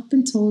out up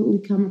until we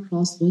come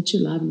across what you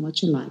love and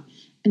what you like.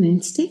 And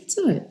then stick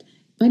to it.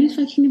 But if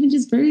I can even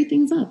just vary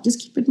things up, just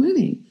keep it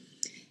moving.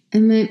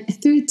 And then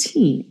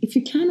 13, if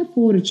you can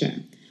afford a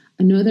gym,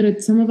 I know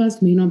that some of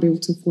us may not be able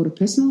to afford a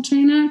personal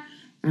trainer,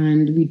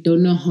 and we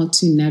don't know how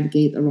to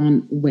navigate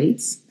around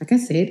weights. Like I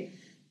said,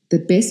 the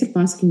best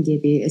advice I can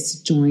give you is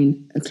to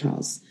join a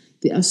class.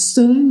 There are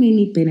so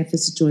many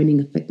benefits to joining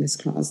a fitness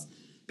class.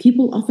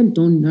 People often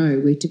don't know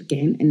where to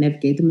begin and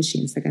navigate the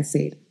machines, like I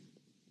said.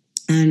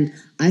 And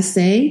I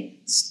say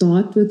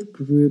start with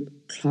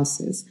group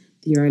classes.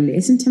 They are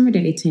less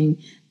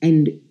intimidating,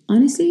 and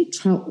honestly,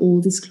 try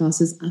all these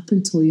classes up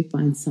until you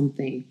find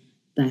something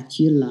that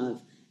you love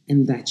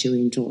and that you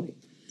enjoy.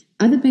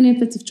 Other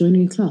benefits of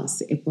joining a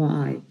class,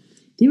 FYI,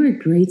 they are a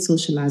great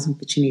socializing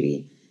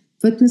opportunity.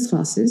 Fitness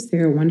classes,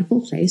 they're a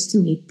wonderful place to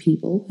meet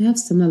people who have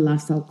similar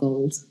lifestyle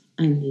goals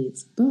and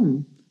needs.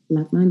 Boom,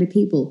 like-minded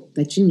people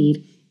that you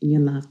need in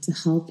your life to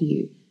help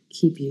you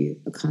keep you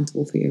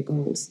accountable for your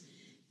goals.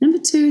 Number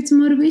 2, it's a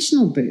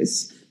motivational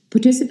boost.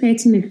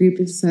 Participating in a group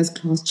exercise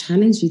class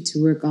challenges you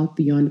to work out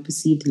beyond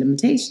perceived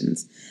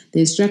limitations.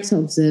 The instructor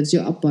observes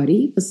your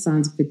body for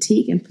signs of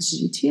fatigue and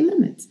pushes you to your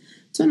limits.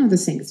 It's one of the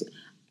things.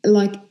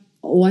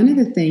 One of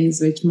the things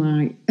which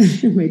my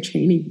my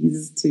trainer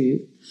uses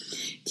to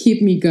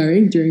keep me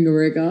going during a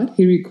workout,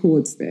 he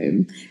records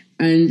them.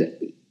 And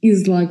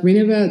he's like,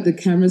 whenever the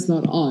camera's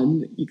not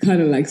on, you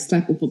kind of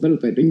slack off a little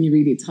bit when you're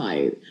really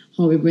tired.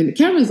 However, when the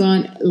camera's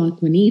on,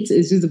 when he eats,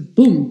 it's just a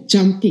boom,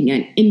 jumping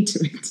and into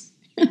it.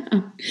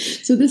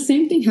 So the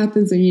same thing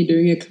happens when you're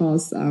doing a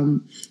class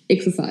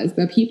exercise.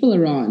 There are people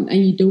around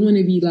and you don't want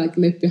to be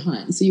left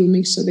behind. So you'll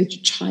make sure that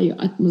you try your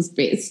utmost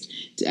best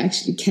to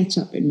actually catch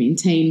up and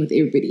maintain with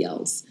everybody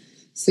else.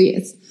 So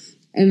yes.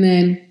 And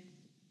then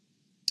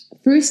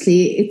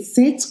firstly, it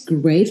sets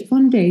great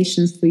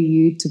foundations for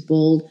you to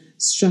build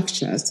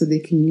structure so they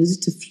can use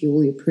it to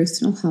fuel your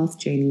personal health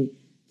journey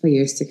for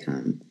years to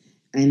come.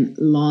 And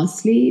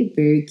lastly,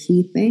 very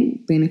key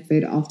thing,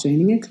 benefit of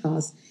joining a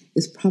class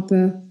is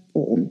proper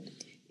form.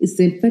 It's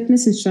the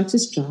fitness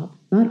instructor's job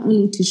not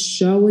only to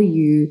show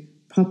you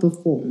proper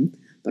form,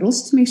 but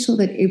also to make sure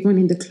that everyone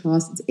in the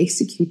class is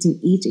executing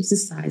each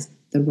exercise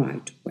the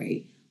right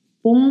way.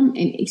 Form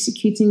and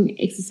executing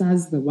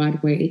exercises the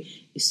right way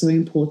is so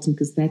important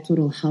because that's what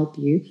will help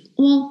you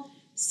or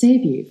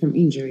save you from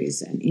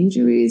injuries. And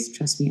injuries,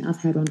 trust me, I've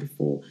had one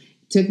before.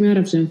 It took me out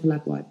of gym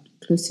for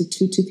close to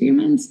 2 to 3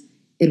 months.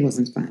 It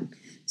wasn't fun.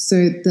 So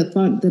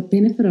the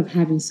benefit of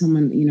having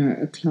someone,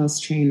 a class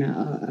trainer,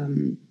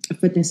 a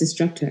fitness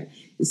instructor,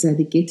 is that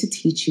they get to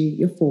teach you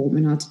your form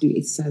and how to do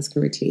exercise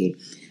correctly.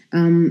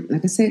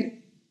 Like I said,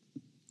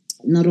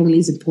 not only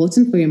is it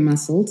important for your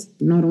muscles,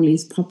 not only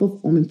is proper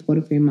form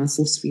important for your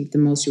muscles to reap the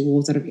most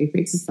rewards out of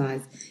every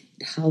exercise,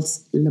 it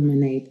helps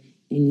eliminate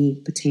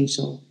any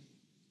potential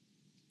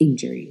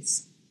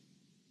injuries.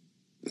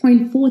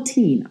 Point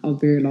 14, our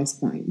very last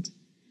point,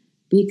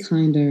 be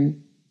kinder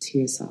to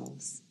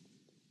yourselves.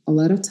 A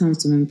lot of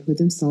times women put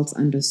themselves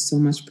under so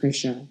much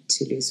pressure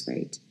to lose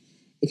weight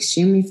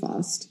extremely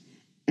fast.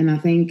 And I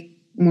think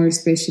more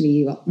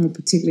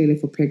particularly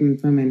for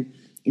pregnant women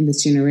in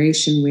this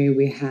generation where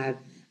we have,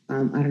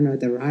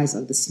 the rise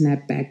of the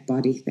snapback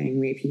body thing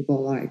where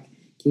people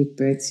give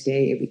birth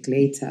today, a week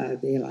later,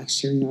 they're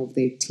showing off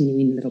their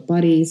teeny little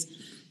bodies.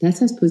 That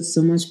has put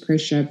so much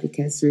pressure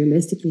because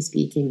realistically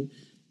speaking,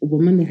 a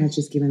woman that has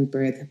just given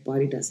birth, her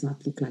body does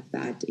not look like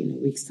that in a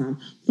week's time.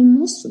 For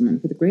most women,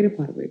 for the greater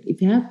part of it,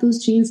 if you have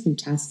those genes,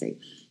 fantastic.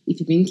 If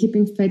you've been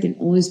keeping fit and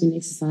always been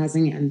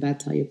exercising and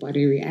that's how your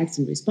body reacts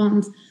and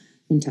responds,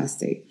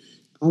 fantastic.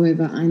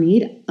 However, I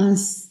need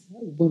us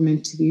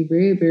women to be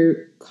very,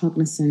 very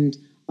cognizant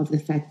of the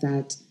fact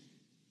that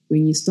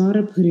when you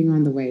started putting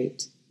on the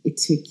weight, it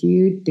took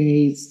you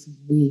days,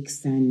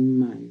 weeks, and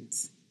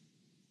months.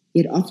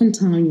 Yet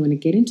oftentimes you want to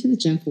get into the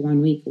gym for 1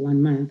 week or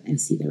 1 month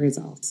and see the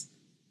results.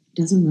 It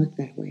doesn't work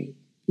that way.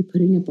 You're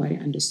putting your body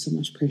under so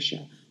much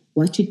pressure.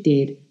 What you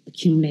did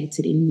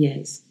accumulated in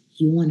years.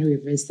 You want to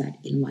reverse that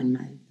in 1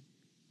 month.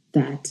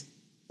 That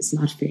is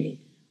not fair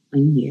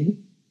on you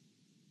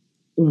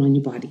or on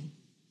your body.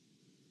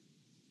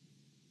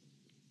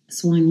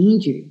 So I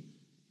need you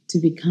to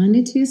be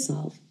kinder to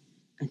yourself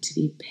and to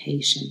be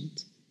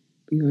patient.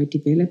 We are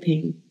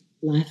developing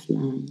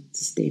lifelong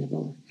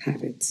sustainable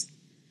habits.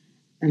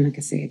 And like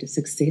I said,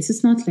 success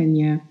is not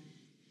linear.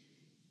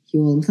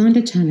 You will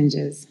encounter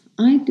challenges.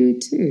 I do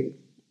too.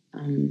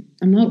 I'm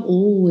not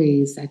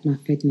always at my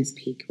fitness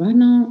peak. Right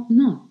now, I'm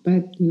not.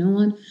 But you know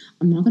what?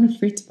 I'm not going to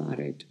fret about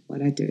it.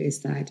 What I do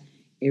is that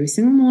every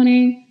single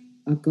morning,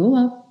 I go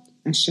up,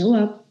 I show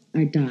up,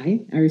 I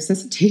die, I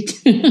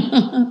resuscitate,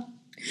 and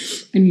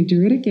you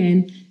do it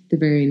again the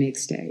very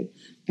next day.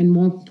 And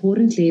more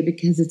importantly,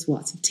 because it's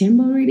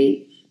September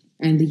already,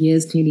 and the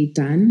year's nearly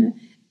done,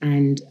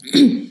 and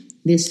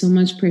there's so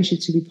much pressure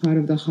to be part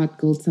of the Hot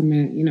Girl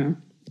Summer,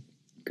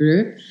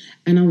 group.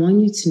 And I want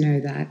you to know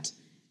that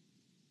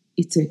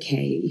it's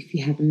okay if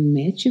you haven't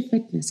met your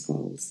fitness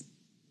goals.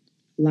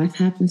 Life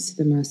happens to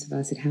the most of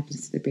us. It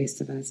happens to the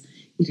best of us.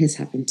 It has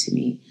happened to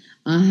me.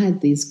 I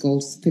had these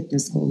goals,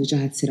 fitness goals, which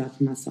I had set out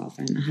for myself,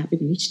 and I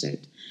haven't reached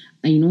it.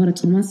 And you know what I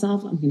told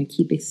myself? I'm going to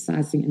keep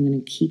exercising. I'm going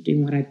to keep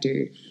doing what I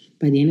do.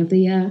 By the end of the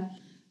year,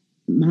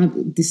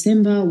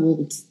 December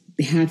will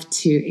have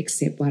to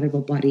accept whatever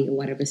body or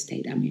whatever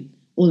state I'm in.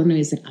 All I know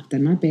is that I've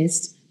done my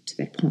best to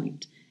that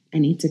point.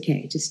 And it's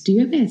okay. Just do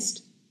your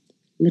best.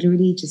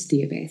 Literally, just do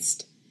your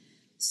best.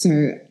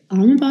 So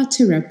I'm about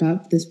to wrap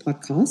up this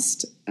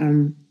podcast.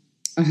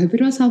 I hope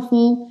it was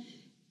helpful.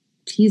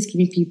 Please give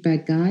me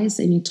feedback, guys.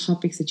 Any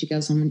topics that you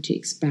guys want me to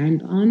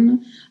expand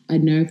on. I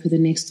know for the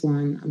next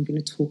one, I'm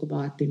going to talk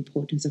about the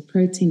importance of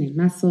protein and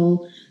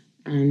muscle.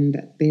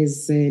 And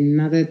there's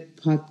another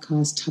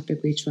podcast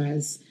topic which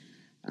was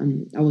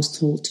I was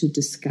told to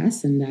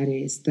discuss, and that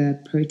is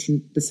the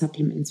protein, the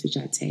supplements which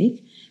I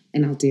take.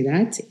 And I'll do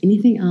that.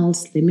 Anything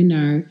else, let me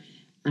know,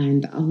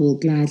 and I will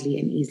gladly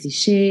and easily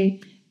share.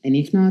 And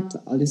if not,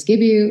 I'll just give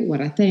you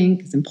what I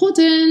think is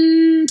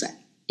important, and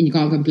you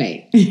can't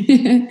complain.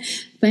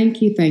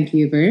 Thank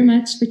you very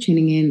much for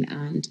tuning in,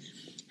 and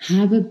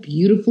have a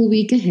beautiful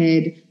week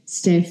ahead.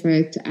 Stay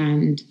fit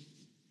and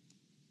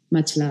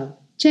much love.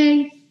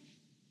 Jay.